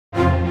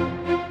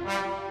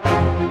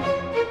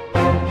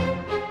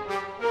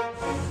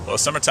Well,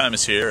 summertime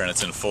is here and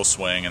it's in full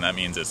swing, and that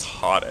means it's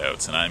hot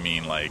out, and I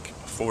mean like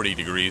 40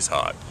 degrees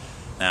hot.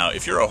 Now,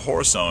 if you're a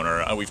horse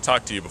owner, we've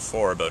talked to you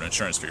before about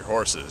insurance for your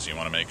horses. You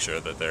want to make sure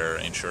that they're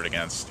insured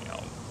against,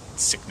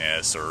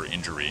 sickness or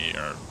injury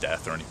or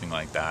death or anything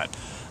like that.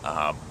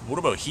 What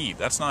about heat?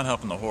 That's not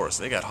helping the horse.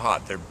 They get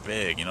hot. They're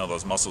big.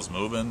 Those muscles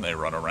moving. They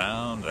run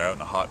around. They're out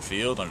in a hot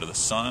field under the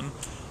sun.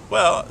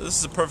 Well, this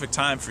is a perfect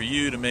time for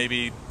you to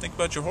maybe think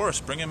about your horse.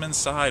 Bring him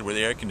inside where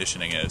the air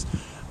conditioning is.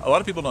 A lot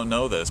of people don't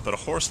know this, but a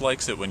horse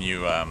likes it when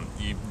you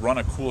run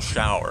a cool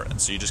shower, and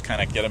so you just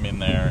kind of get them in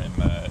there in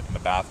the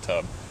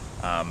bathtub.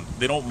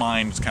 They don't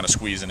mind kind of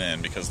squeezing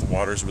in because the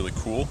water is really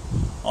cool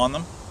on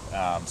them.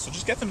 So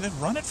just get them to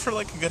run it for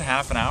like a good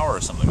half an hour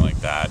or something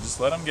like that. Just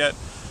let them get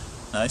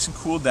nice and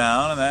cool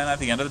down, and then at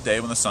the end of the day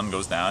when the sun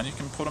goes down, you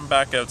can put them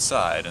back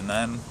outside, and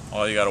then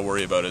all you got to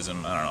worry about is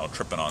them,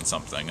 tripping on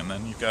something, and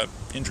then you've got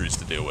injuries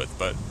to deal with,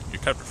 but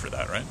you're covered for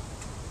that, right?